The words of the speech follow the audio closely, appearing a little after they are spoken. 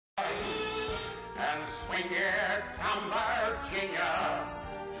bring it from Virginia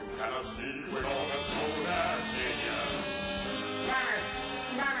to Tennessee with all the soldiers in ya.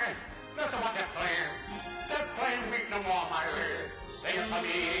 Mammy, listen what they're playing. They're playing Meet No More, my lady. Sing it for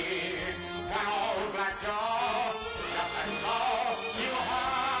me. When old Black Joe, up and go, you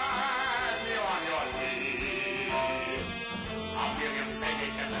heard me on your knee. I'll give you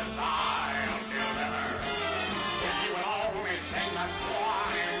biggie kisses, I'll deliver. If you will only sing that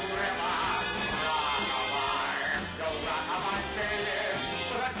flying river. Rock-a-bye, go rock-a-bye, baby,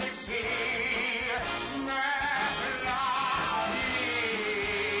 with a Dixie melody.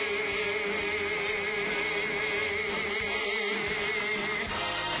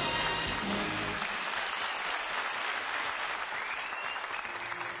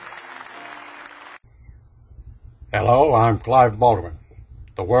 Hello, I'm Clive Baldwin,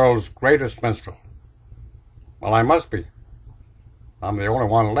 the world's greatest minstrel. Well, I must be. I'm the only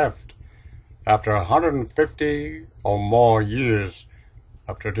one left after 150 or more years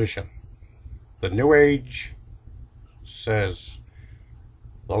of tradition. The New Age says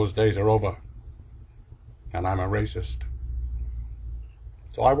those days are over, and I'm a racist.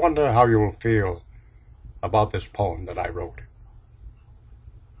 So I wonder how you'll feel about this poem that I wrote.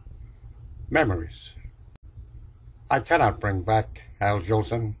 Memories. I cannot bring back Al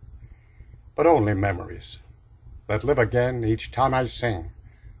Jolson, but only memories that live again each time I sing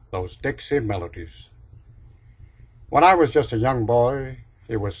those Dixie melodies. When I was just a young boy,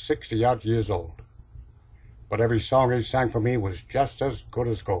 he was 60-odd years old, but every song he sang for me was just as good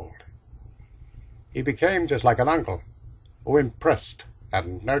as gold. He became just like an uncle who impressed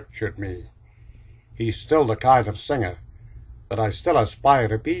and nurtured me. He's still the kind of singer that I still aspire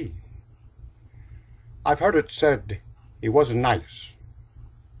to be. I've heard it said he wasn't nice,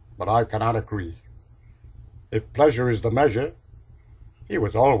 but I cannot agree. If pleasure is the measure, he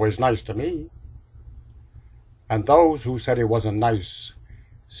was always nice to me. And those who said he wasn't nice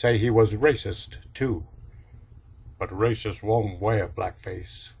say he was racist too. But racists won't wear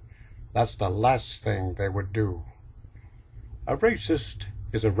blackface. That's the last thing they would do. A racist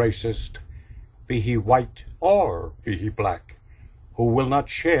is a racist, be he white or be he black, who will not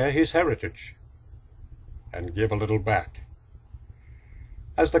share his heritage and give a little back.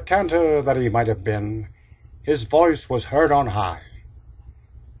 As the cantor that he might have been, his voice was heard on high.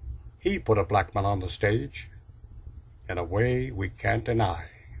 He put a black man on the stage in a way we can't deny.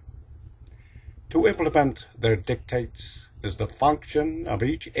 To implement their dictates is the function of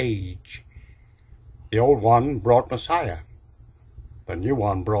each age. The old one brought Messiah. The new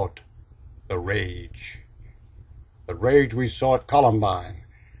one brought the rage. The rage we saw at Columbine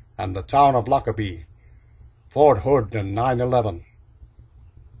and the town of Lockerbie, Fort Hood and 9/11.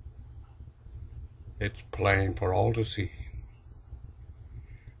 It's plain for all to see.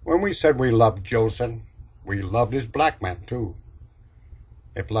 When we said we loved Jolson, we loved his black man too.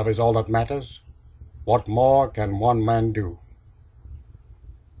 If love is all that matters, what more can one man do?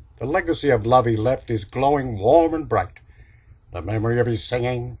 The legacy of love he left is glowing warm and bright. The memory of his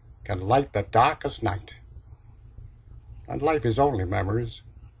singing can light the darkest night. And life is only memories.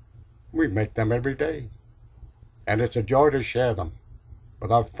 We make them every day. And it's a joy to share them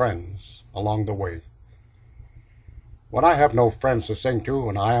with our friends along the way. When I have no friends to sing to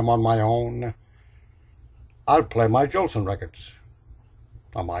and I am on my own, I'll play my Jolson records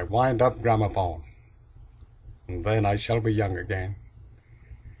on my wind-up gramophone. And then I shall be young again,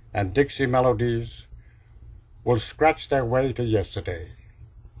 and Dixie melodies will scratch their way to yesterday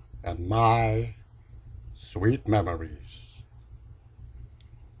and my sweet memories.